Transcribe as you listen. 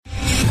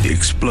The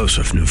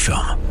explosive new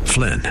film,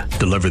 Flynn,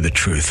 deliver the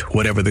truth,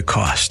 whatever the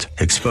cost,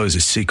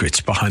 exposes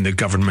secrets behind the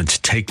government's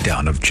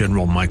takedown of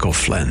General Michael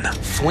Flynn.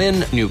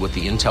 Flynn knew what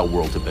the intel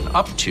world had been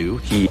up to.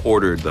 He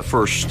ordered the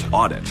first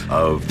audit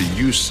of the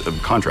use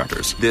of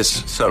contractors.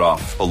 This set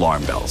off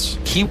alarm bells.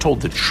 He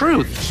told the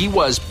truth. He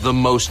was the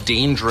most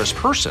dangerous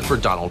person for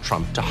Donald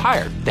Trump to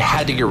hire. They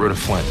had to get rid of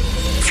Flynn.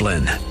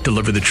 Flynn,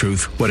 deliver the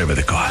truth, whatever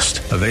the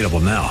cost. Available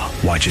now.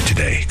 Watch it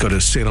today. Go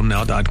to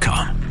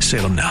salemnow.com.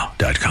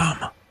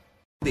 salemnow.com.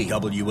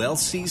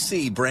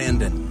 WLCC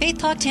Brandon. Faith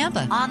Talk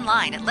Tampa.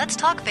 Online at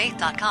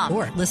letstalkfaith.com.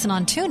 Or listen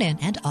on TuneIn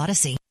and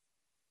Odyssey.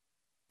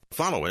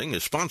 Following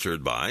is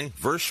sponsored by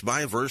Verse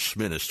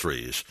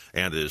Ministries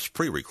and is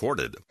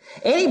pre-recorded.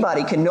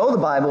 Anybody can know the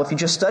Bible if you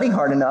just study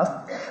hard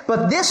enough,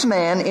 but this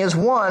man is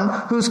one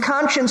whose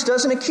conscience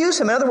doesn't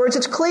accuse him. In other words,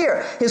 it's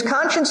clear. His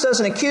conscience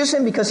doesn't accuse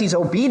him because he's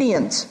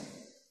obedient.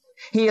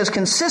 He is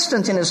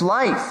consistent in his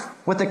life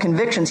with the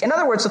convictions. In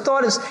other words, the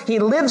thought is he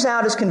lives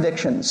out his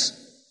convictions.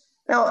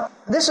 Now,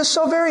 this is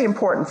so very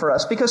important for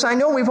us because I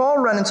know we've all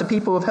run into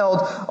people who've held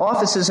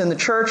offices in the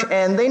church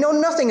and they know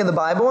nothing of the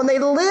Bible and they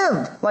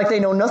live like they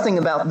know nothing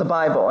about the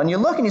Bible. And you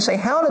look and you say,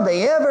 how did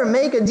they ever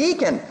make a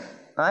deacon?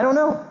 I don't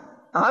know.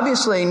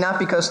 Obviously not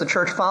because the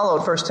church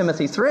followed 1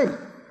 Timothy 3.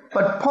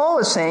 But Paul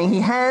is saying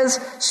he has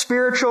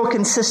spiritual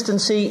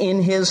consistency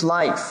in his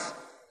life.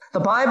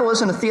 The Bible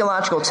isn't a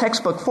theological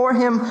textbook for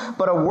him,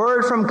 but a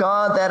word from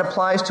God that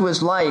applies to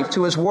his life,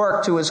 to his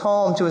work, to his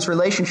home, to his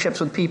relationships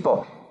with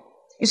people.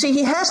 You see,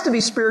 he has to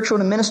be spiritual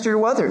to minister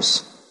to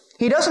others.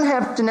 He doesn't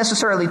have to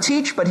necessarily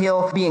teach, but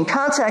he'll be in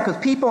contact with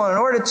people, and in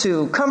order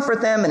to comfort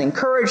them and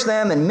encourage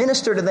them and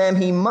minister to them,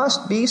 he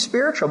must be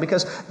spiritual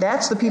because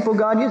that's the people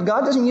God uses.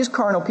 God doesn't use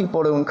carnal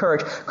people to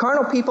encourage.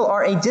 Carnal people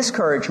are a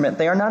discouragement.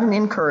 They are not an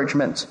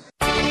encouragement.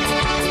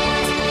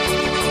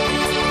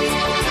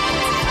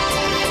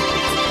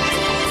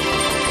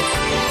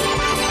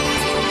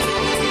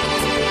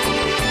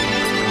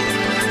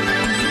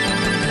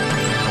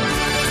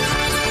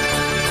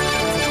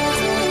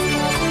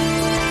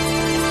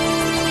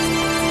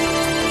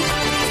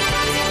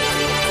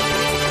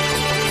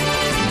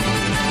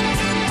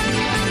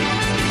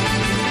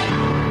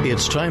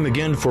 It's time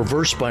again for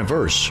Verse by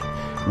Verse.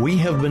 We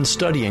have been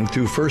studying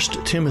through 1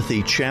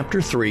 Timothy chapter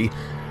 3,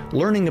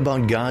 learning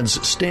about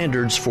God's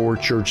standards for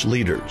church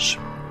leaders.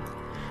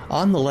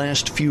 On the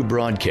last few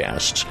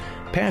broadcasts,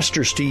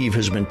 Pastor Steve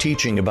has been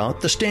teaching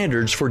about the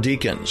standards for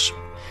deacons.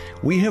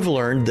 We have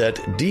learned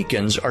that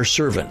deacons are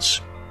servants.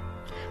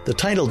 The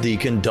title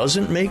deacon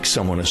doesn't make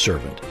someone a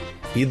servant.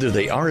 Either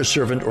they are a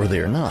servant or they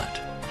are not.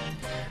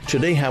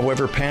 Today,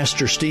 however,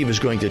 Pastor Steve is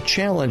going to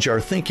challenge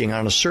our thinking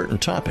on a certain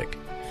topic.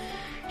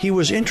 He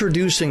was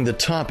introducing the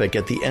topic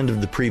at the end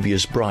of the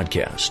previous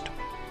broadcast.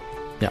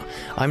 Now,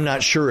 I'm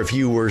not sure if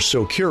you were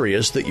so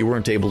curious that you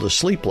weren't able to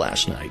sleep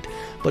last night,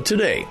 but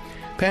today,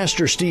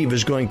 Pastor Steve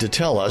is going to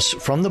tell us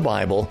from the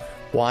Bible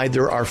why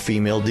there are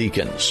female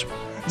deacons.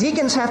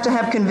 Deacons have to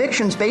have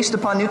convictions based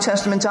upon New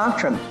Testament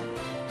doctrine.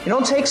 You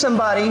don't take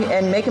somebody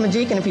and make him a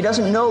deacon if he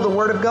doesn't know the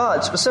Word of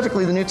God,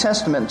 specifically the New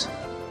Testament.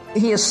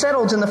 He is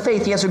settled in the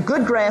faith. He has a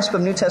good grasp of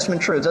New Testament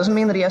truth. Doesn't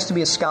mean that he has to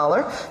be a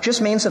scholar. Just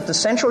means that the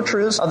central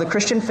truths of the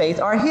Christian faith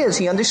are his.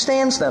 He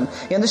understands them.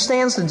 He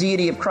understands the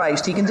deity of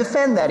Christ. He can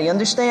defend that. He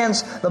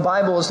understands the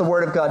Bible is the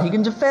Word of God. He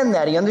can defend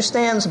that. He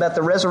understands about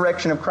the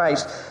resurrection of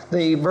Christ,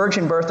 the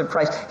virgin birth of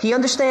Christ. He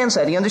understands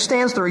that. He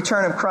understands the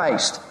return of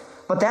Christ.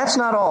 But that's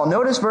not all.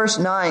 Notice verse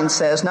 9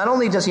 says, not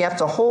only does he have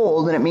to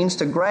hold, and it means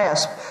to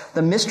grasp,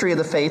 the mystery of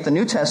the faith, the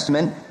New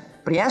Testament,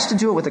 but he has to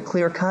do it with a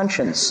clear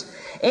conscience.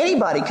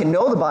 Anybody can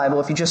know the Bible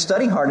if you just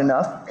study hard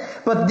enough,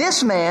 but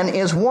this man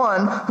is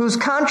one whose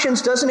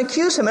conscience doesn't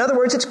accuse him. In other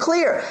words, it's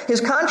clear. His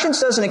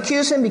conscience doesn't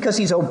accuse him because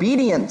he's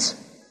obedient.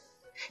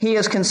 He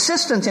is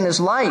consistent in his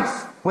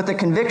life with the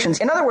convictions.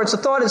 In other words, the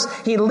thought is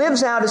he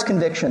lives out his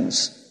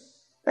convictions.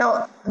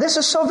 Now, this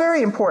is so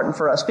very important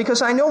for us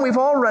because I know we've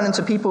all run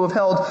into people who've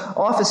held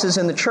offices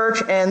in the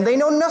church and they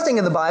know nothing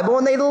of the Bible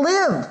and they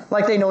live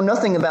like they know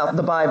nothing about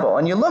the Bible.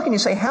 And you look and you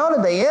say, how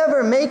did they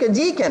ever make a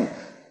deacon?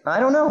 I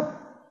don't know.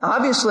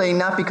 Obviously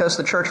not because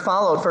the church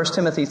followed 1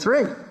 Timothy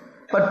 3.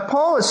 But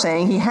Paul is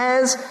saying he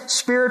has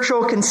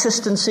spiritual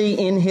consistency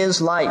in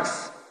his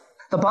life.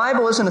 The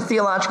Bible isn't a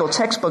theological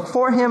textbook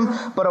for him,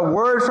 but a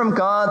word from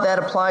God that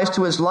applies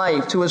to his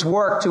life, to his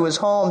work, to his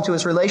home, to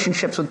his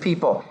relationships with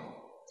people.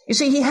 You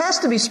see, he has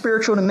to be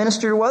spiritual to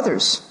minister to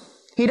others.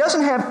 He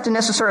doesn't have to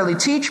necessarily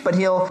teach, but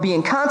he'll be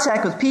in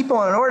contact with people,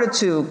 and in order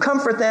to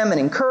comfort them and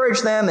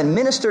encourage them and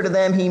minister to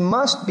them, he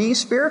must be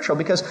spiritual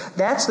because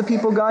that's the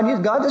people God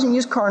uses. God doesn't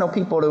use carnal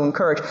people to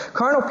encourage.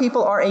 Carnal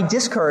people are a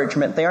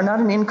discouragement. They are not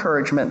an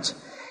encouragement.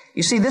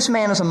 You see, this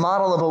man is a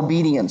model of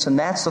obedience, and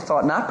that's the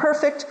thought. Not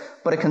perfect,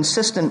 but a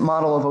consistent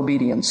model of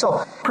obedience.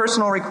 So,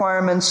 personal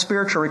requirements,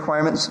 spiritual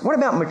requirements. What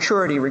about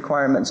maturity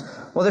requirements?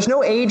 Well, there's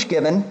no age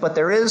given, but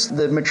there is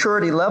the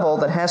maturity level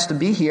that has to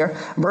be here.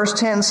 Verse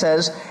 10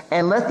 says,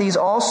 and let these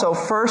also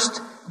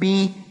first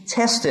be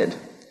tested.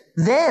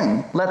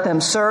 Then let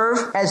them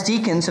serve as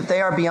deacons if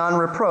they are beyond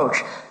reproach.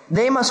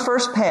 They must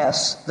first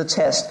pass the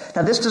test.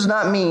 Now, this does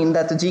not mean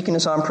that the deacon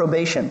is on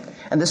probation.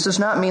 And this does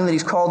not mean that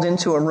he's called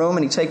into a room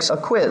and he takes a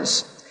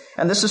quiz.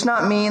 And this does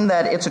not mean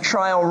that it's a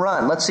trial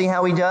run. Let's see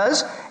how he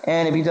does,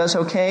 and if he does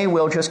okay,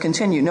 we'll just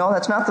continue. No,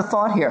 that's not the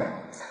thought here.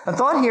 The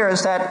thought here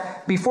is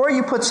that before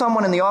you put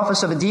someone in the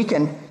office of a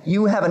deacon,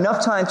 you have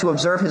enough time to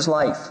observe his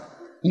life.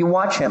 You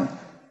watch him.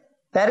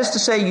 That is to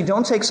say, you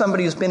don't take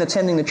somebody who's been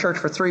attending the church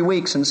for 3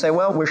 weeks and say,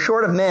 well, we're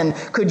short of men.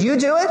 Could you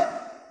do it?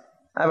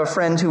 I have a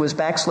friend who was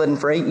backslidden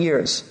for 8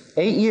 years.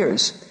 8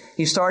 years.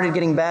 He started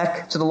getting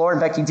back to the Lord.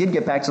 In fact, he did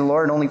get back to the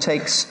Lord. It only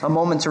takes a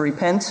moment to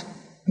repent.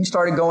 He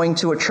started going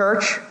to a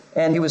church,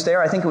 and he was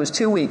there, I think it was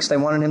 2 weeks. They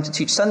wanted him to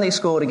teach Sunday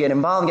school, to get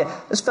involved.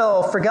 This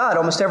fellow forgot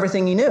almost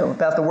everything he knew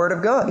about the Word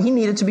of God. He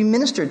needed to be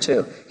ministered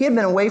to. He had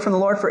been away from the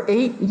Lord for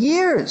 8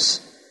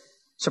 years.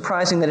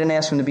 Surprising they didn't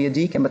ask him to be a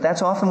deacon, but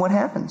that's often what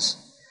happens.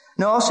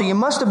 No, also, you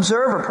must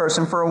observe a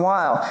person for a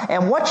while.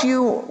 And what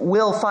you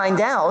will find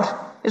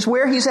out is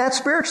where he's at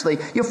spiritually.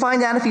 You'll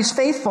find out if he's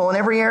faithful in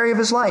every area of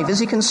his life. Is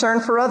he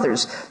concerned for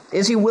others?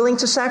 Is he willing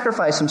to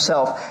sacrifice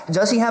himself?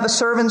 Does he have a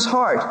servant's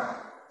heart?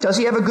 Does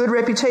he have a good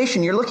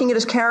reputation? You're looking at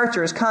his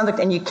character, his conduct,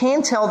 and you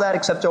can't tell that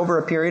except over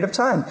a period of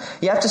time.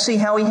 You have to see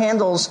how he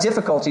handles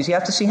difficulties. You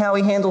have to see how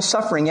he handles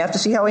suffering. You have to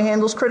see how he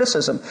handles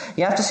criticism.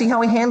 You have to see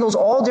how he handles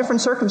all different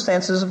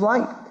circumstances of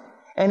life.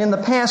 And in the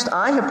past,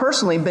 I have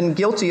personally been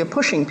guilty of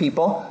pushing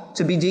people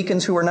to be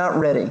deacons who are not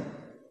ready.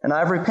 And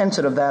I've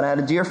repented of that. I had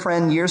a dear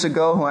friend years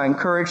ago who I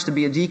encouraged to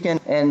be a deacon,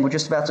 and we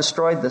just about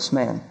destroyed this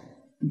man.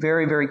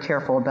 Very, very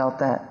careful about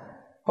that.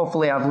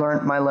 Hopefully I've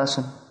learned my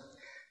lesson.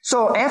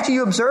 So after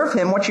you observe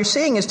him, what you're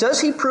seeing is, does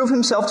he prove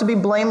himself to be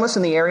blameless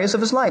in the areas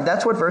of his life?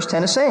 That's what verse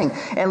 10 is saying.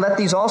 And let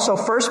these also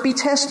first be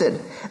tested.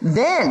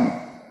 Then,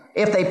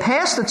 if they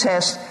pass the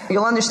test,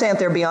 you'll understand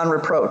they're beyond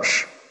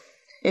reproach.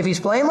 If he's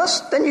blameless,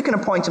 then you can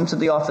appoint him to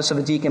the office of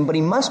a deacon, but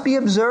he must be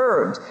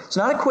observed. It's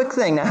not a quick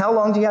thing. Now, how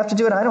long do you have to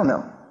do it? I don't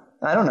know.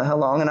 I don't know how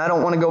long, and I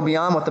don't want to go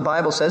beyond what the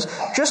Bible says.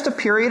 Just a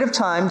period of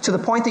time to the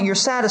point that you're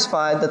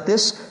satisfied that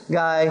this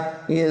guy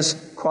is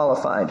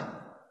qualified.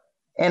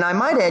 And I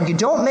might add, you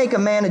don't make a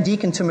man a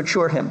deacon to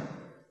mature him.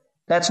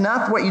 That's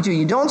not what you do.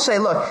 You don't say,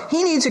 look,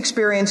 he needs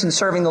experience in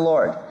serving the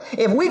Lord.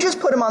 If we just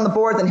put him on the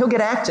board, then he'll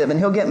get active and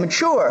he'll get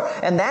mature,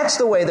 and that's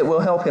the way that we'll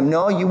help him.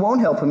 No, you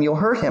won't help him. You'll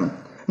hurt him.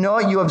 No,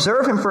 you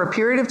observe him for a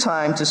period of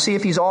time to see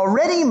if he's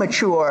already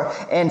mature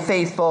and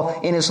faithful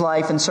in his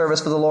life and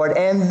service for the Lord,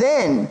 and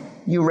then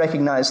you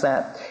recognize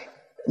that.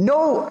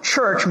 No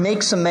church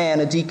makes a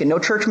man a deacon. No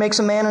church makes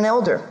a man an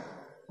elder.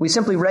 We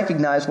simply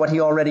recognize what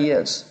he already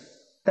is.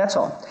 That's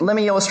all. Let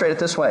me illustrate it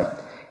this way.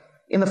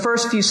 In the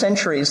first few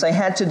centuries, they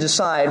had to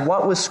decide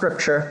what was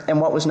Scripture and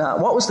what was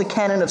not. What was the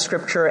canon of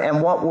Scripture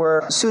and what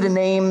were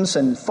pseudonyms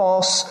and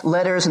false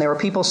letters. And there were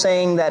people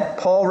saying that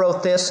Paul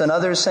wrote this and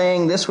others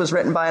saying this was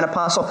written by an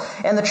apostle.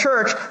 And the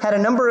church had a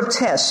number of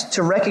tests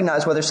to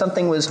recognize whether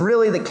something was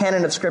really the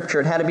canon of Scripture.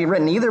 It had to be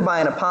written either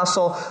by an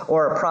apostle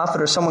or a prophet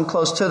or someone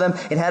close to them.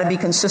 It had to be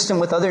consistent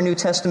with other New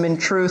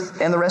Testament truth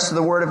and the rest of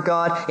the Word of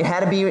God. It had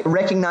to be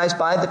recognized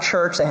by the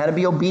church. They had to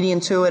be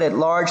obedient to it at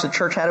large. The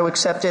church had to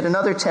accept it, and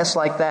other tests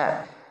like that.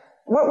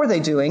 What were they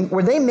doing?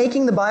 Were they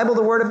making the Bible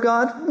the Word of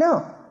God?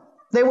 No.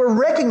 They were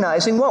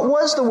recognizing what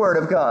was the Word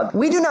of God.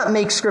 We do not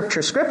make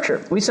Scripture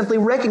Scripture. We simply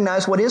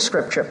recognize what is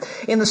Scripture.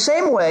 In the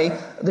same way,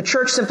 the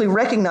church simply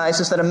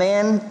recognizes that a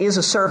man is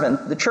a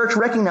servant. The church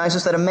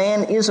recognizes that a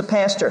man is a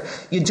pastor.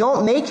 You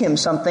don't make him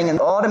something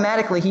and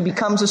automatically he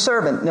becomes a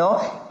servant.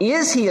 No.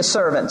 Is he a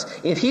servant?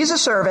 If he's a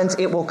servant,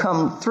 it will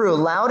come through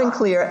loud and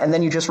clear, and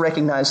then you just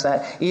recognize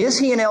that. Is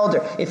he an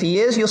elder? If he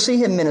is, you'll see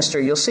him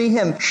minister. You'll see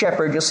him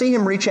shepherd. You'll see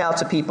him reach out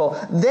to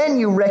people. Then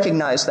you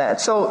recognize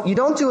that. So you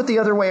don't do it the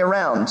other way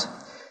around.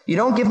 You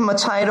don't give him a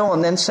title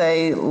and then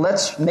say,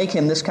 let's make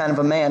him this kind of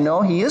a man.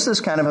 No, he is this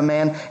kind of a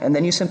man, and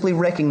then you simply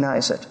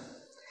recognize it.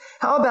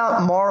 How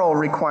about moral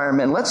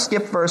requirement? Let's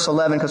skip verse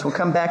 11 because we'll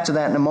come back to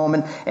that in a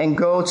moment and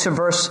go to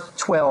verse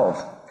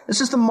 12. This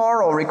is the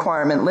moral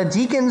requirement. Let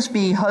deacons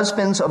be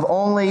husbands of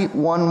only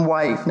one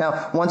wife.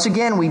 Now, once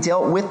again, we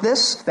dealt with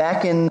this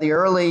back in the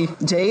early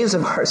days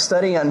of our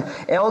study on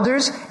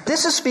elders.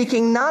 This is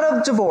speaking not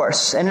of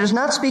divorce, and it is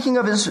not speaking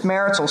of his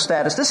marital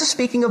status. This is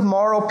speaking of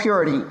moral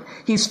purity.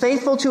 He's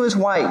faithful to his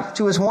wife,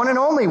 to his one and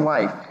only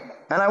wife.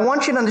 And I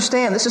want you to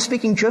understand, this is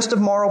speaking just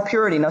of moral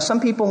purity. Now, some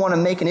people want to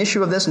make an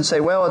issue of this and say,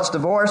 well, it's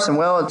divorce and,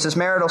 well, it's his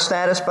marital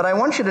status. But I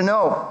want you to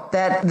know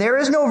that there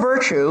is no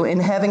virtue in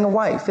having a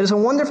wife. It is a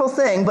wonderful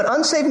thing, but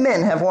unsaved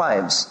men have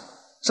wives.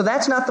 So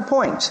that's not the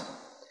point.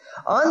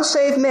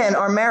 Unsaved men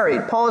are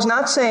married. Paul is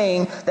not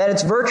saying that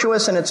it's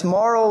virtuous and it's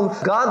moral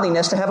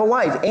godliness to have a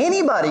wife.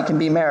 Anybody can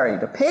be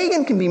married. A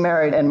pagan can be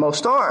married, and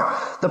most are.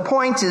 The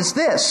point is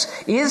this: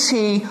 is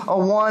he a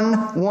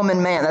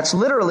one-woman man? That's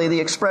literally the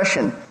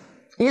expression.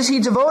 Is he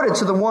devoted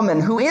to the woman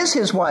who is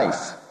his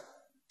wife?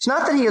 It's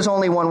not that he has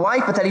only one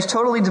wife, but that he's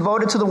totally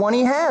devoted to the one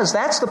he has.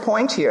 That's the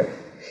point here.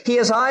 He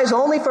has eyes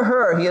only for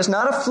her. He is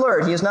not a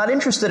flirt. He is not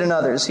interested in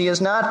others. He is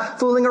not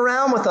fooling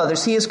around with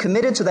others. He is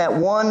committed to that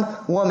one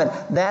woman.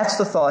 That's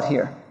the thought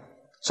here.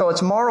 So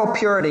it's moral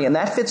purity, and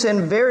that fits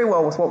in very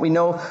well with what we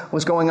know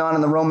was going on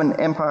in the Roman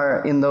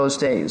Empire in those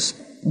days.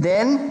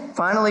 Then,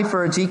 finally,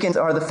 for a deacon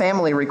are the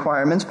family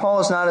requirements. Paul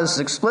is not as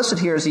explicit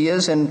here as he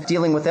is in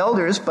dealing with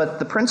elders, but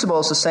the principle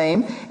is the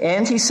same.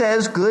 And he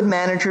says, good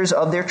managers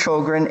of their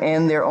children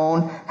and their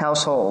own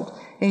household.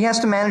 He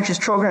has to manage his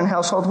children and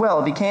household well.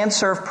 If he can't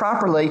serve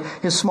properly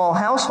his small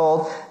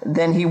household,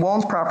 then he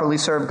won't properly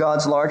serve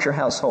God's larger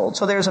household.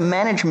 So there's a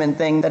management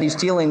thing that he's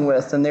dealing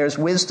with, and there's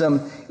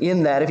wisdom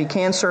in that. If he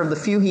can't serve the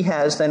few he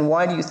has, then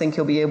why do you think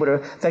he'll be able to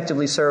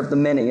effectively serve the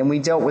many? And we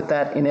dealt with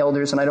that in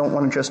elders, and I don't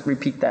want to just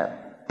repeat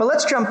that. But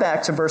let's jump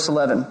back to verse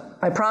 11.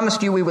 I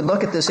promised you we would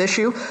look at this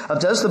issue of,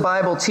 does the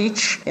Bible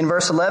teach in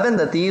verse 11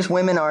 that these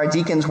women are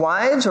deacons'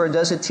 wives, or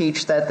does it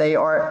teach that they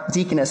are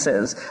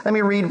deaconesses? Let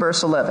me read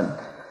verse 11.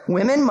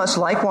 Women must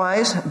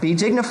likewise be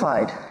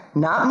dignified,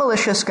 not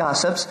malicious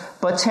gossips,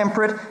 but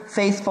temperate,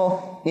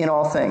 faithful in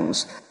all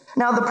things.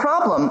 Now the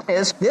problem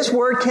is this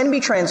word can be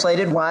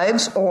translated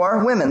wives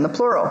or women, the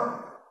plural.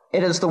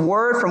 It is the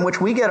word from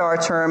which we get our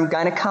term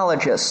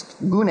gynecologist,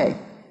 gune.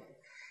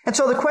 And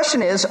so the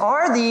question is,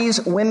 are these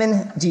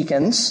women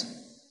deacons,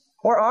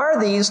 or are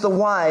these the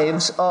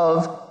wives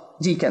of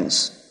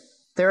deacons?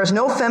 There is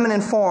no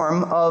feminine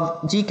form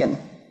of deacon.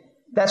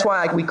 That's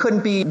why we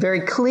couldn't be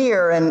very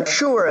clear and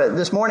sure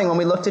this morning when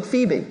we looked at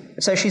Phoebe.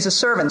 It says she's a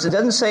servant. It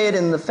doesn't say it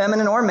in the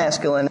feminine or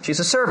masculine. She's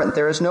a servant.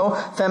 There is no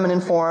feminine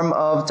form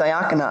of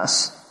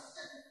diakonos.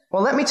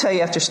 Well, let me tell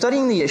you, after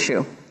studying the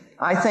issue,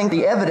 I think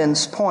the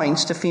evidence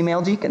points to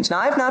female deacons. Now,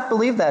 I've not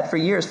believed that for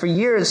years. For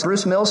years,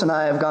 Bruce Mills and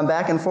I have gone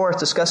back and forth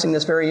discussing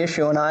this very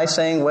issue, and I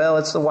saying, well,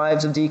 it's the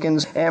wives of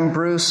deacons, and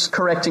Bruce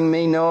correcting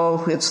me,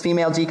 no, it's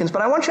female deacons.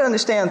 But I want you to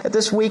understand that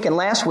this week and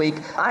last week,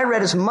 I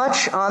read as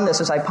much on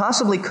this as I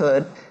possibly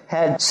could,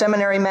 had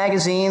seminary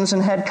magazines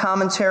and had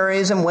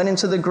commentaries and went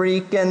into the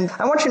Greek. And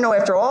I want you to know,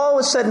 after all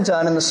was said and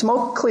done and the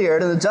smoke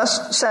cleared and the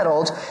dust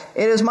settled,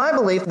 it is my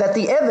belief that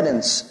the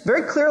evidence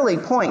very clearly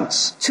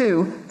points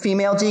to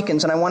female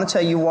deacons, and I want to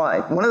tell you why.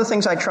 One of the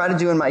things I try to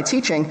do in my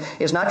teaching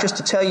is not just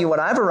to tell you what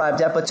I've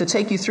arrived at, but to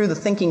take you through the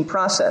thinking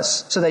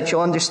process so that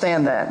you'll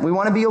understand that. We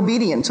want to be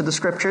obedient to the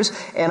Scriptures,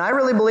 and I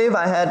really believe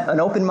I had an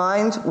open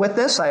mind with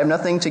this. I have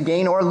nothing to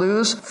gain or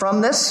lose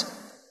from this.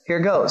 Here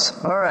goes.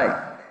 All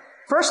right.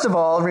 First of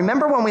all,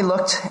 remember when we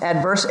looked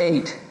at verse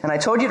 8, and I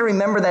told you to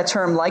remember that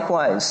term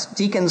likewise,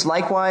 deacons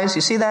likewise.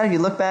 You see that if you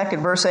look back at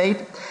verse 8?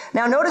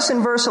 Now notice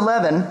in verse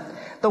 11,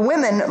 the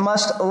women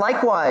must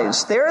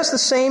likewise. There is the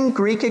same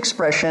Greek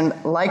expression,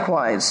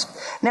 likewise.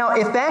 Now,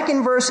 if back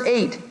in verse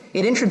 8,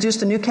 it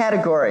introduced a new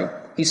category.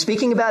 He's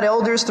speaking about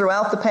elders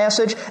throughout the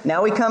passage.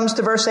 Now he comes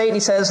to verse 8 and he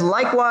says,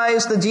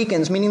 likewise the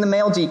deacons, meaning the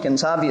male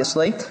deacons,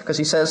 obviously, because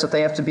he says that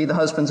they have to be the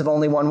husbands of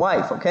only one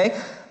wife, okay?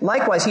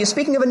 Likewise, he is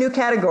speaking of a new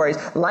category.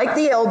 Like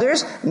the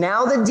elders,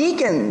 now the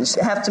deacons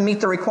have to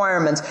meet the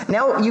requirements.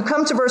 Now you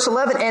come to verse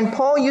 11 and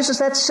Paul uses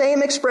that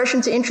same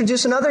expression to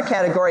introduce another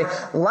category.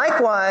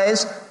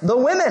 Likewise, the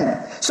women.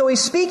 So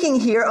he's speaking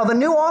here of a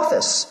new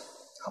office.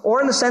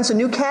 Or in the sense, a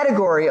new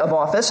category of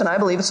office, and I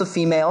believe it's the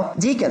female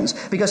deacons,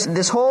 because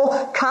this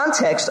whole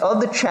context of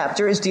the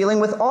chapter is dealing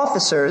with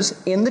officers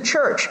in the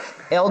church.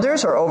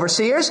 Elders or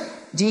overseers,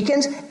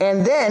 deacons,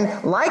 and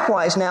then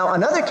likewise now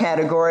another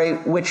category,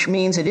 which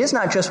means it is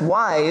not just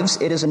wives,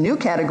 it is a new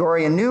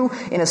category, a new,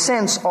 in a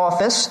sense,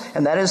 office,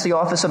 and that is the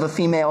office of a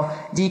female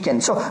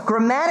deacon. So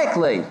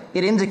grammatically,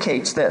 it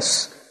indicates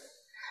this.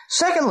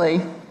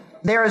 Secondly,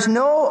 there is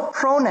no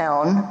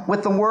pronoun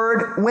with the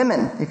word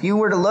women. If you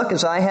were to look,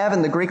 as I have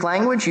in the Greek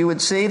language, you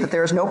would see that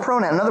there is no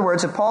pronoun. In other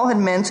words, if Paul had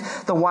meant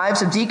the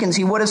wives of deacons,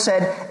 he would have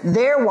said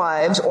their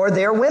wives or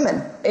their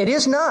women. It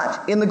is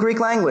not in the Greek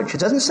language.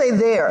 It doesn't say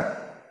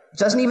their. It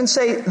doesn't even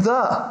say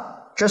the.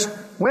 Just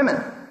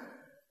women.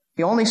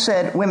 He only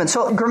said women.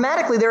 So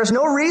grammatically, there is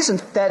no reason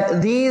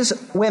that these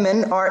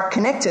women are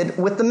connected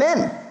with the men.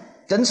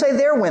 It doesn't say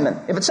their women.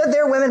 If it said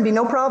their women, it'd be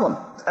no problem.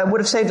 I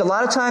would have saved a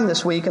lot of time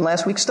this week and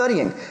last week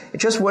studying. It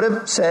just would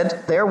have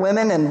said their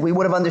women, and we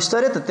would have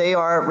understood it, that they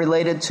are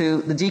related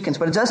to the deacons.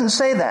 But it doesn't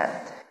say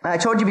that. I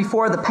told you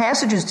before, the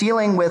passage is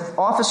dealing with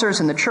officers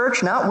in the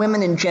church, not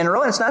women in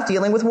general, and it's not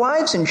dealing with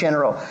wives in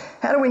general.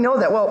 How do we know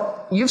that?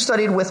 Well, you've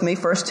studied with me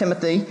 1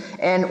 Timothy,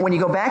 and when you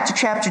go back to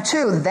chapter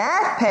 2,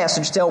 that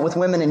passage dealt with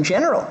women in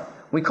general.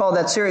 We call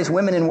that series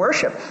Women in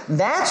Worship.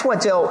 That's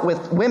what dealt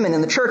with women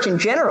in the church in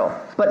general,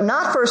 but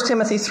not 1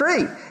 Timothy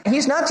 3.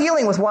 He's not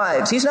dealing with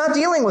wives. He's not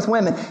dealing with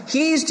women.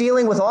 He's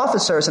dealing with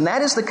officers, and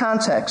that is the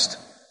context.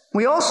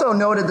 We also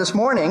noted this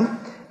morning,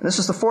 and this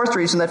is the fourth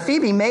reason, that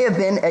Phoebe may have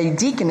been a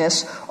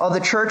deaconess of the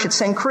church at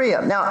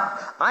Cenchrea. Now,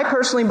 I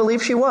personally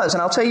believe she was,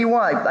 and I'll tell you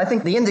why. I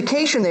think the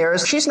indication there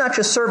is she's not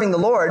just serving the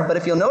Lord, but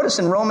if you'll notice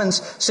in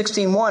Romans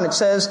 16:1, it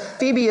says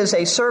Phoebe is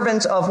a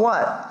servant of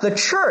what? The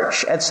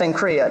church at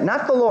Cenchrea,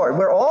 not the Lord.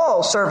 We're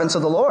all servants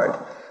of the Lord.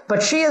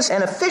 But she is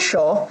an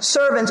official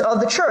servant of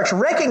the church,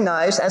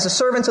 recognized as a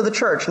servant of the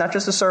church, not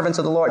just a servant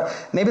of the Lord.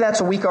 Maybe that's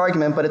a weak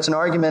argument, but it's an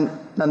argument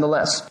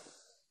nonetheless.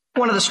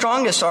 One of the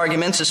strongest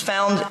arguments is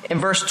found in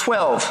verse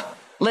 12.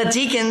 Let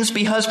deacons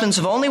be husbands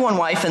of only one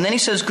wife, and then he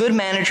says good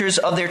managers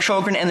of their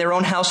children and their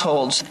own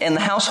households. And the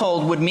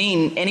household would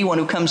mean anyone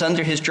who comes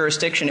under his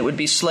jurisdiction. It would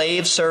be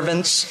slaves,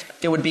 servants.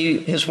 It would be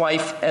his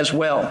wife as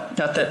well.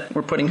 Not that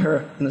we're putting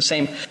her in the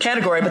same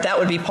category, but that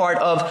would be part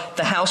of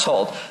the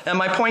household. And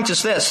my point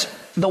is this.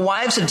 The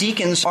wives of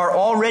deacons are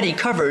already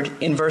covered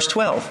in verse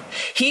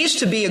 12. He's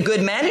to be a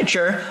good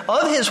manager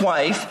of his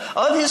wife,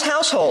 of his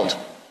household.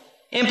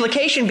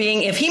 Implication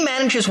being, if he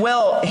manages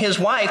well his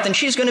wife, then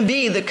she's going to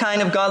be the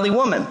kind of godly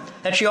woman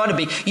that she ought to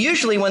be.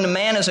 Usually when a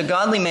man is a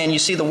godly man, you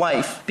see the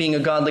wife being a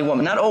godly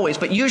woman. Not always,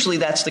 but usually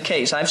that's the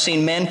case. I've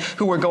seen men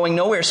who were going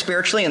nowhere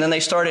spiritually, and then they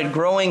started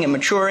growing and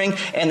maturing,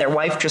 and their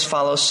wife just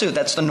follows suit.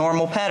 That's the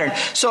normal pattern.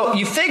 So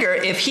you figure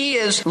if he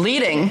is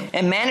leading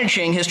and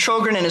managing his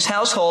children and his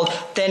household,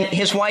 then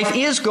his wife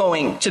is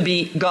going to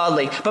be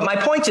godly. But my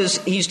point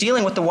is, he's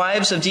dealing with the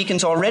wives of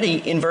deacons already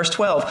in verse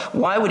 12.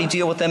 Why would he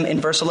deal with them in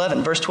verse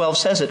 11? Verse 12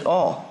 says it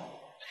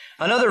all.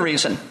 Another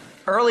reason.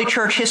 Early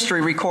church history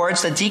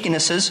records that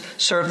deaconesses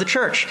served the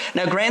church.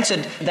 Now,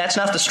 granted, that's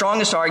not the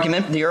strongest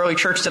argument. The early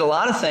church did a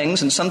lot of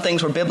things, and some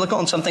things were biblical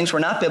and some things were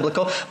not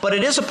biblical. But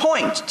it is a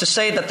point to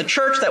say that the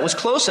church that was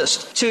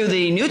closest to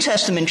the New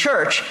Testament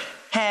church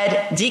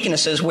had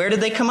deaconesses. Where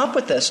did they come up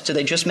with this? Did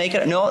they just make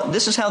it? No,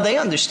 this is how they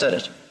understood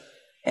it.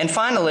 And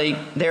finally,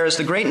 there is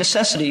the great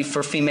necessity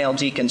for female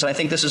deacons. I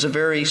think this is a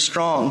very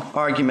strong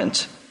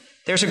argument.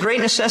 There's a great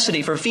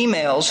necessity for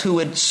females who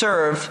would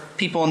serve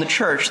people in the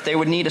church. They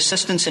would need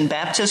assistance in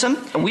baptism.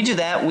 We do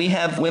that. We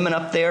have women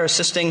up there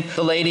assisting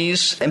the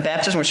ladies in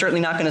baptism. We're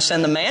certainly not going to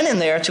send the man in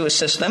there to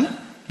assist them.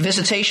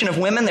 Visitation of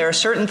women. There are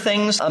certain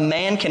things a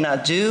man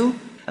cannot do,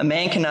 a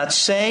man cannot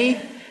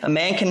say, a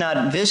man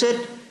cannot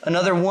visit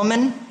another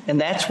woman,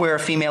 and that's where a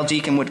female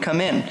deacon would come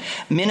in.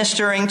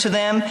 Ministering to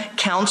them,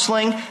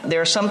 counseling.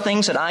 There are some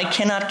things that I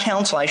cannot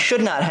counsel. I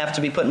should not have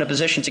to be put in a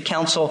position to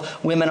counsel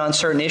women on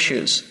certain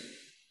issues.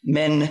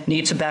 Men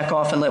need to back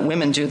off and let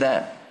women do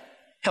that.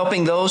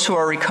 Helping those who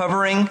are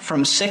recovering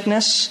from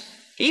sickness.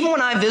 Even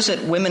when I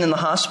visit women in the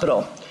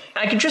hospital,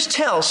 I can just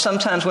tell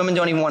sometimes women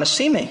don't even want to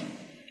see me.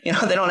 You know,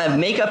 they don't have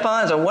makeup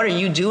on, so what are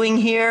you doing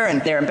here?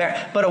 And they're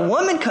embarrassed. But a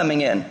woman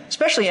coming in,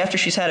 especially after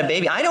she's had a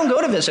baby, I don't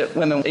go to visit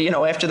women,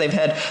 after they've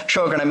had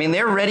children. I mean,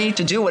 they're ready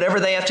to do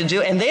whatever they have to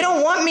do, and they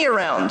don't want me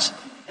around.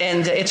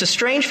 And it's a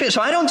strange feeling,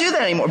 so I don't do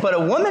that anymore. But a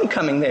woman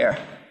coming there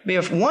would be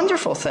a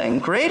wonderful thing,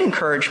 great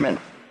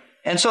encouragement.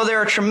 And so there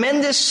are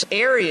tremendous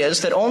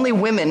areas that only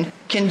women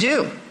can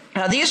do.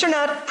 Now, these are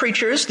not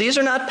preachers. These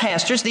are not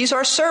pastors. These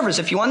are servers.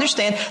 If you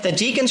understand that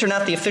deacons are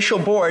not the official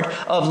board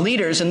of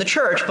leaders in the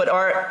church, but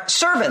are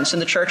servants in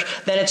the church,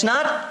 then it's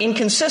not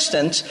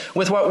inconsistent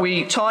with what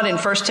we taught in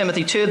 1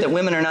 Timothy 2, that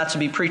women are not to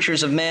be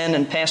preachers of men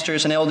and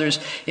pastors and elders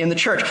in the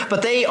church.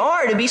 But they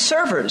are to be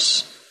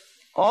servers.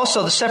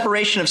 Also, the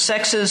separation of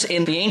sexes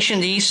in the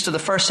ancient East of the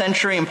first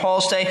century in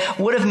Paul's day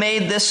would have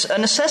made this a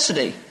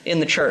necessity in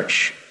the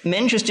church.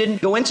 Men just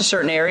didn't go into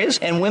certain areas,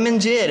 and women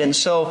did, and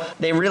so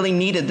they really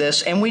needed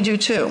this, and we do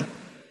too.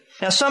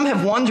 Now, some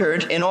have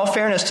wondered, in all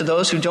fairness to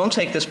those who don't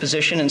take this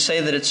position and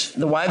say that it's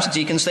the wives of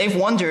deacons, they've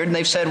wondered, and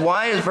they've said,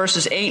 why is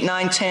verses 8,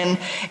 9, 10,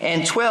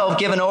 and 12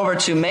 given over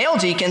to male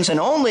deacons, and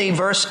only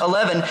verse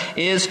 11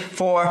 is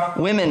for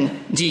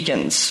women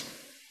deacons?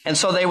 And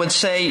so they would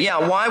say,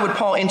 why would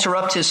Paul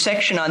interrupt his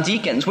section on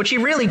deacons? Which he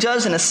really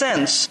does in a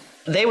sense.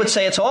 They would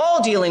say it's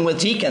all dealing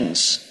with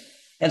deacons.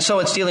 And so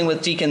it's dealing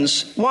with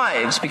deacons'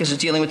 wives, because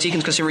it's dealing with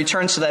deacons, because he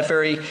returns to that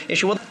very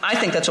issue. Well, I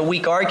think that's a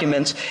weak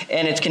argument,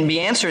 and it can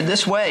be answered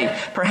this way.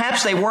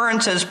 Perhaps they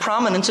weren't as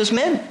prominent as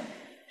men.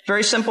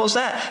 Very simple as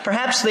that.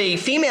 Perhaps the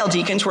female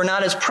deacons were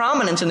not as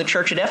prominent in the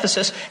church at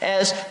Ephesus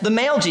as the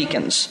male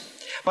deacons.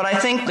 But I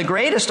think the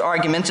greatest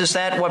argument is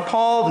that what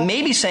Paul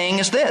may be saying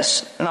is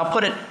this, and I'll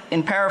put it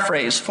in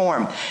paraphrase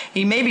form.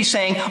 He may be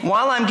saying,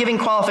 while I'm giving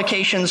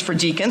qualifications for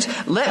deacons,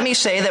 let me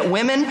say that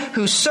women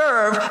who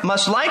serve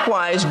must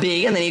likewise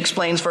be, and then he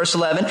explains verse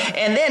 11,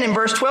 and then in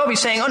verse 12 he's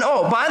saying,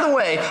 by the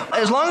way,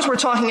 as long as we're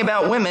talking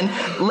about women,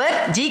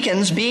 let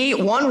deacons be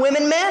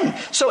one-women men.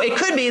 So it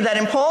could be that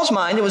in Paul's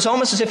mind, it was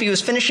almost as if he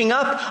was finishing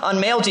up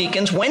on male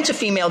deacons, went to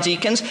female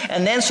deacons,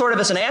 and then sort of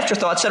as an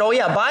afterthought said,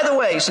 by the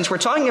way, since we're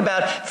talking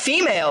about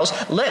females,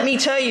 let me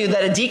tell you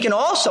that a deacon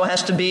also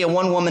has to be a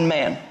one-woman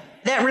man.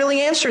 That really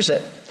answers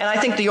it. And I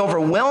think the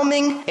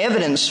overwhelming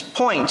evidence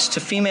points to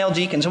female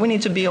deacons. And we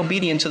need to be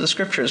obedient to the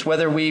scriptures,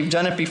 whether we've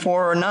done it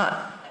before or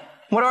not.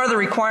 What are the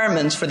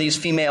requirements for these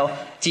female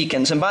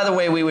deacons? And by the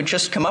way, we would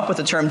just come up with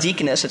the term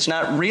deaconess. It's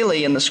not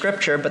really in the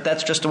scripture, but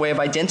that's just a way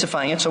of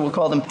identifying it. So we'll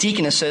call them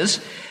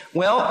deaconesses.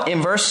 Well,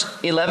 in verse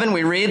 11,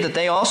 we read that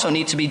they also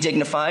need to be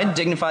dignified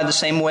the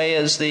same way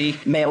as the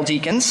male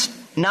deacons.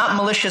 not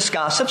malicious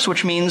gossips,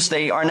 which means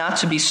they are not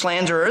to be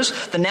slanderers.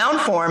 The noun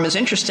form is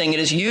interesting. It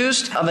is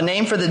used of a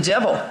name for the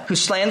devil who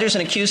slanders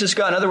and accuses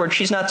God. In other words,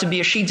 she's not to be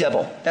a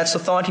she-devil. That's the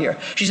thought here.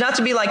 She's not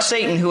to be like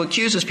Satan, who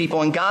accuses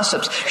people and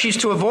gossips. She's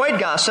to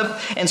avoid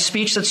gossip and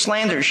speech that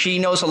slanders. She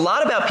knows a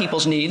lot about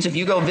people's needs. If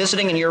you go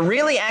visiting and you're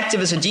really active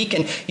as a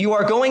deacon, you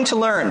are going to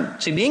learn.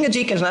 See, being a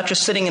deacon is not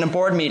just sitting in a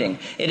board meeting.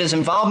 It is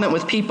involvement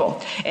with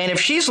people. And if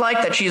she's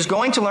like that, she is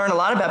going to learn a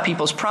lot about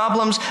people's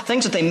problems,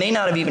 things that they may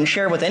not have even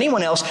shared with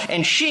anyone else,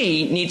 and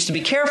she needs to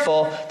be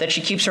careful that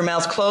she keeps her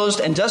mouth closed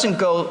and doesn't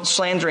go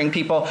slandering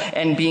people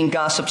and being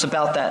gossips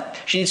about that.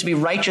 She needs to be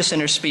righteous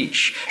in her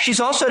speech. She's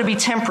also to be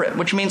temperate,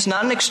 which means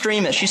not an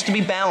extremist. She's to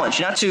be balanced.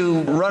 She's not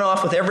to run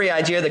off with every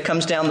idea that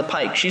comes down the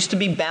pike. She's to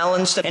be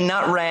balanced and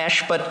not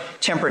rash, but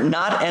temperate,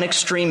 not an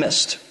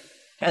extremist.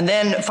 And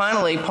then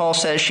finally, Paul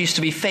says she's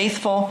to be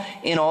faithful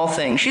in all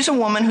things. She's a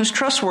woman who's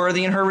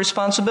trustworthy in her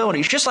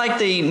responsibilities. Just like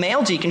the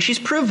male deacon, she's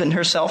proven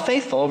herself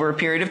faithful over a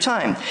period of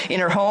time. In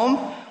her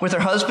home, with her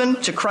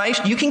husband, to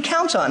Christ, you can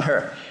count on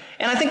her.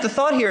 And I think the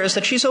thought here is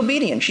that she's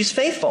obedient. She's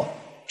faithful.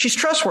 She's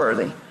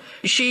trustworthy.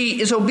 She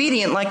is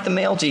obedient like the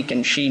male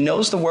deacon. She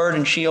knows the word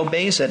and she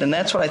obeys it. And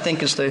that's what I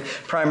think is the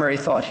primary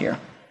thought here.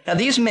 Now,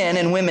 these men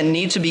and women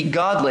need to be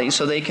godly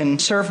so they can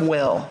serve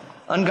well.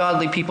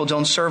 Ungodly people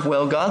don't serve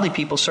well. Godly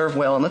people serve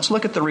well. And let's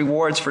look at the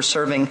rewards for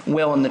serving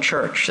well in the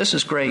church. This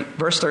is great.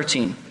 Verse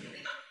 13.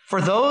 For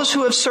those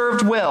who have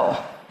served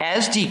well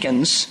as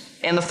deacons,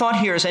 and the thought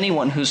here is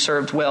anyone who's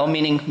served well,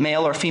 meaning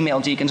male or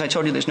female deacons. I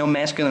told you there's no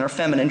masculine or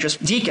feminine,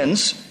 just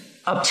deacons,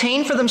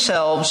 obtain for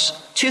themselves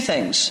two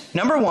things.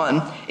 Number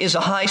one is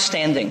a high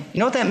standing. You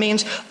know what that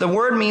means? The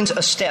word means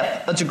a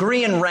step, a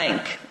degree in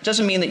rank. It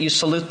doesn't mean that you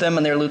salute them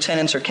and they're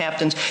lieutenants or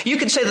captains. You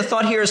could say the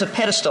thought here is a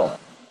pedestal.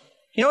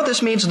 You know what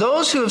this means?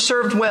 Those who have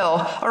served well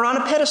are on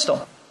a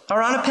pedestal.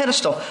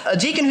 A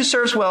deacon who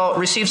serves well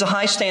receives a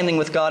high standing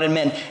with God and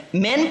men.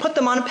 Men put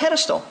them on a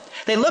pedestal.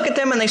 They look at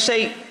them and they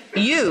say,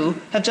 you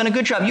have done a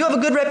good job. You have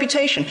a good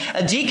reputation.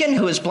 A deacon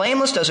who is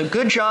blameless, does a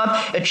good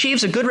job,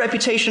 achieves a good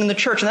reputation in the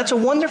church. And that's a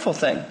wonderful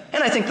thing.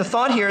 And I think the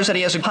thought here is that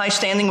he has a high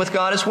standing with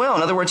God as well.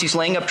 In other words, he's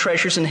laying up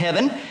treasures in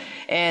heaven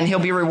and he'll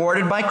be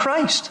rewarded by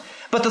Christ.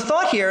 But the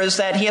thought here is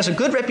that he has a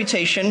good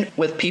reputation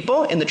with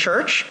people in the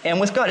church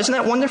and with God. Isn't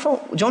that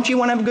wonderful? Don't you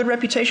want to have a good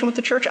reputation with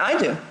the church? I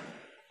do.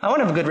 I want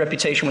to have a good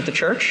reputation with the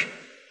church.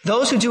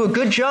 Those who do a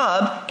good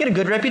job get a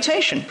good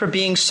reputation for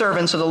being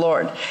servants of the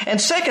Lord.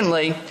 And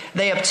secondly,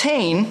 they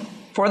obtain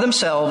for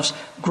themselves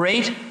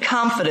great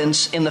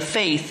confidence in the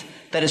faith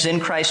that is in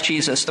Christ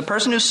Jesus. The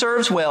person who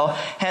serves well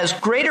has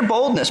greater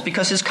boldness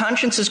because his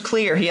conscience is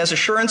clear. He has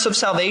assurance of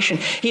salvation.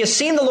 He has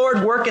seen the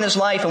Lord work in his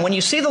life. And when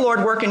you see the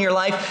Lord work in your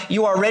life,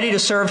 you are ready to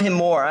serve him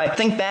more. I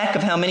think back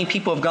of how many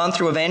people have gone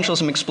through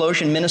evangelism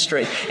explosion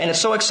ministry. And it's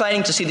so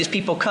exciting to see these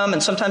people come.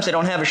 And sometimes they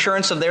don't have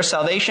assurance of their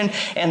salvation.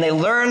 And they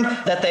learn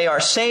that they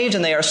are saved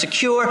and they are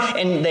secure.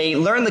 And they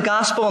learn the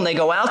gospel and they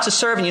go out to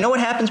serve. And you know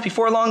what happens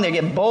before long? They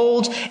get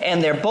bold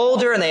and they're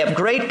bolder and they have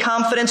great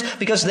confidence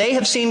because they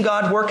have seen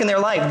God work in their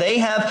life.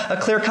 They have a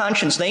clear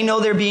conscience. They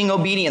know they're being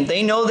obedient.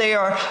 They know they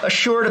are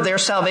assured of their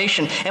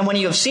salvation. And when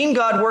you have seen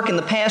God work in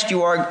the past,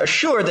 you are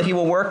assured that he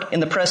will work in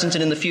the present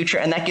and in the future.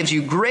 And that gives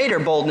you greater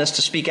boldness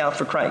to speak out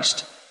for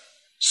Christ.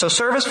 So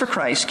service for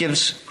Christ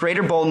gives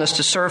greater boldness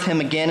to serve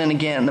him again and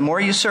again. The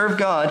more you serve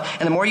God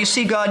and the more you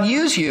see God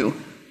use you,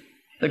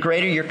 the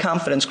greater your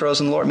confidence grows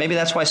in the Lord. Maybe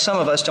that's why some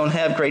of us don't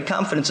have great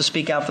confidence to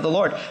speak out for the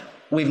Lord.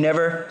 We've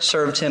never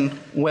served him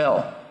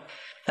well.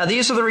 Now,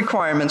 these are the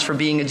requirements for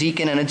being a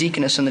deacon and a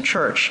deaconess in the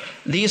church.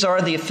 These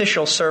are the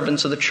official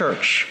servants of the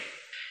church.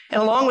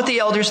 And along with the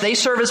elders, they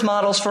serve as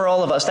models for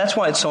all of us. That's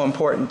why it's so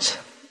important.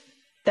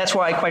 That's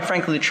why, quite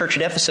frankly, the church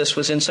at Ephesus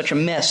was in such a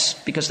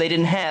mess, because they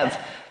didn't have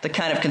the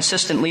kind of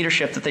consistent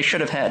leadership that they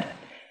should have had.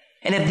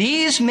 And if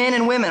these men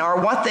and women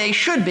are what they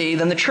should be,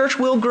 then the church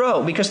will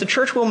grow, because the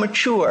church will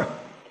mature.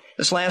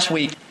 This last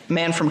week, a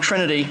man from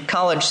Trinity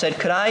College said,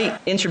 could I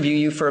interview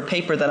you for a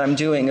paper that I'm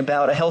doing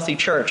about a healthy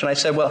church? And I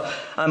said, well,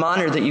 I'm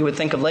honored that you would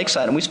think of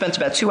Lakeside. And we spent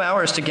about 2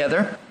 hours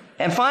together.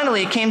 And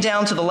finally, it came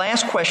down to the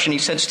last question. He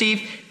said,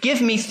 Steve, give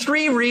me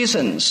 3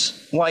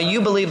 reasons why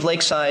you believe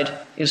Lakeside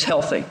is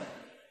healthy.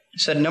 I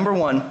said, number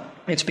 1,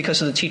 it's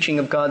because of the teaching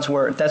of God's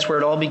Word. That's where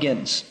it all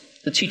begins,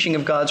 the teaching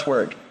of God's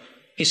Word.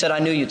 He said, I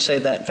knew you'd say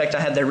that. In fact, I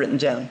had that written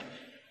down.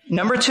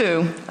 Number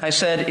 2, I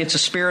said, it's a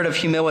spirit of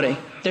humility.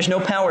 There's no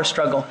power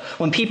struggle.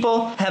 When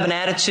people have an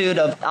attitude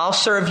of, I'll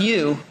serve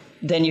you,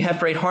 then you have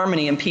great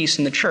harmony and peace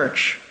in the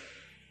church.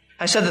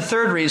 I said the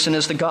third reason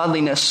is the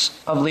godliness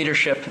of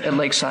leadership at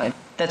Lakeside.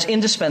 That's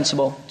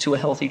indispensable to a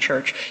healthy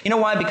church. You know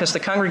why? Because the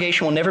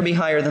congregation will never be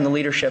higher than the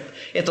leadership.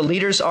 If the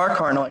leaders are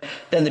carnal,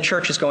 then the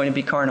church is going to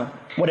be carnal.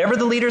 Whatever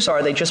the leaders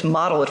are, they just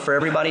model it for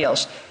everybody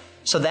else.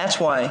 So that's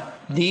why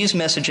these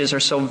messages are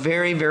so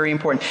very, very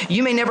important.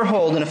 You may never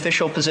hold an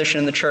official position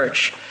in the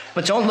church,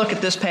 but don't look at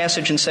this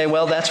passage and say,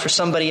 well, that's for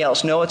somebody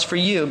else. No, it's for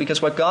you,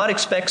 because what God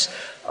expects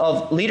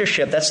of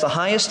leadership, that's the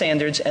highest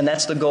standards, and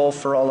that's the goal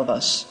for all of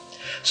us.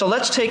 So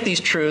let's take these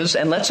truths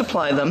and let's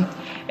apply them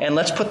and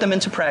let's put them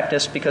into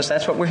practice, because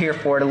that's what we're here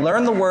for, to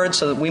learn the Word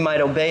so that we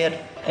might obey it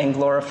and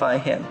glorify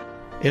Him.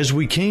 As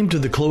we came to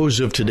the close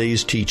of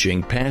today's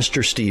teaching,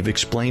 Pastor Steve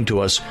explained to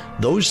us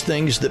those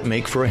things that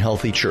make for a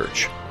healthy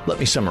church. Let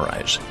me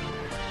summarize.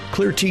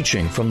 Clear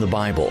teaching from the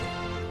Bible,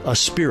 a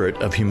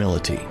spirit of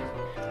humility.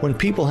 When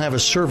people have a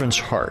servant's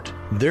heart,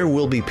 there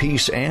will be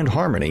peace and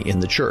harmony in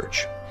the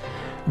church.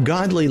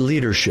 Godly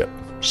leadership,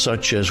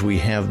 such as we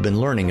have been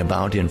learning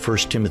about in 1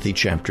 Timothy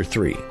chapter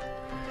 3.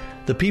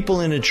 The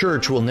people in a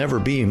church will never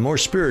be more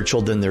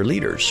spiritual than their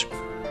leaders.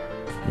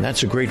 And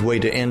that's a great way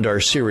to end our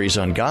series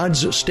on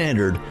God's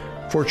standard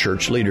for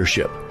church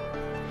leadership.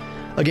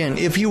 Again,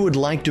 if you would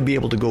like to be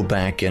able to go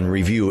back and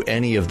review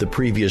any of the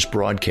previous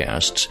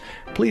broadcasts,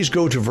 please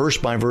go to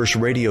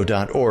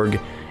versebyverseradio.org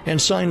and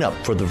sign up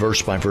for the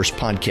Verse by Verse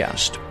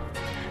podcast.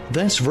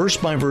 That's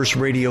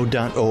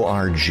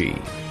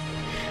versebyverseradio.org.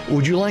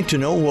 Would you like to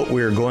know what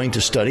we're going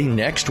to study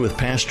next with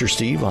Pastor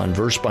Steve on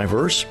Verse by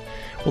Verse?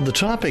 Well, the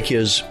topic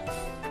is,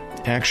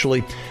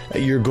 actually,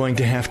 you're going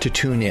to have to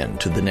tune in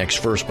to the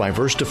next Verse by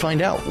Verse to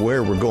find out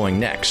where we're going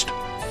next.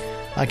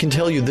 I can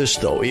tell you this,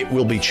 though, it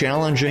will be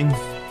challenging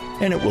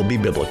and it will be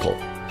biblical.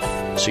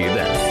 See you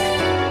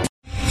then.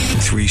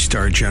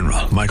 3-star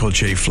General Michael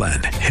J.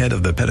 Flynn, head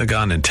of the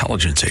Pentagon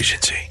Intelligence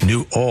Agency,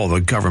 knew all the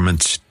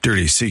government's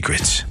dirty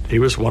secrets. He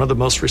was one of the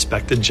most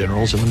respected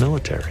generals in the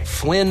military.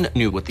 Flynn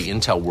knew what the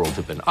intel world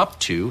had been up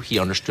to. He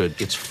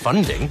understood its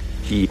funding.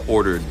 He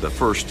ordered the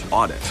first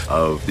audit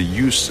of the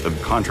use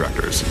of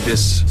contractors.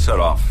 This set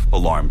off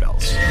alarm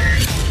bells.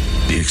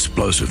 The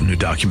explosive new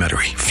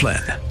documentary,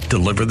 Flynn,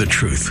 Deliver the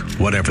Truth,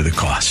 Whatever the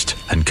Cost,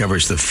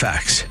 uncovers the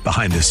facts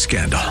behind this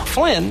scandal.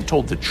 Flynn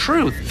told the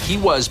truth. He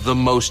was the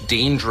most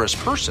dangerous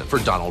person for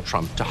Donald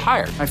Trump to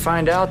hire. I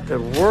find out the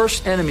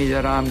worst enemy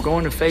that I'm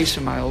going to face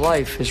in my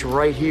life is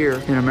right here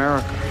in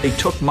America. They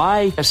took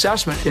my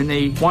assessment and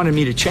they wanted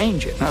me to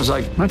change it. And I was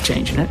like, I'm not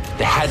changing it.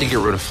 They had to get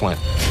rid of Flynn.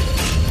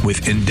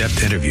 With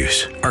in-depth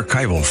interviews,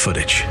 archival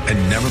footage,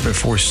 and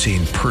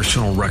never-before-seen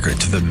personal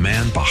records of the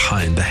man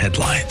behind the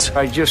headlines.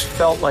 I just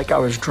felt like I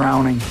was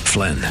drowning.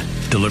 Flynn,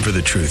 Deliver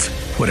the Truth,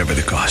 Whatever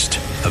the Cost.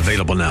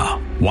 Available now.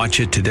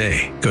 Watch it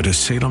today. Go to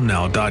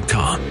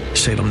salemnow.com.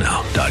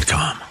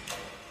 salemnow.com.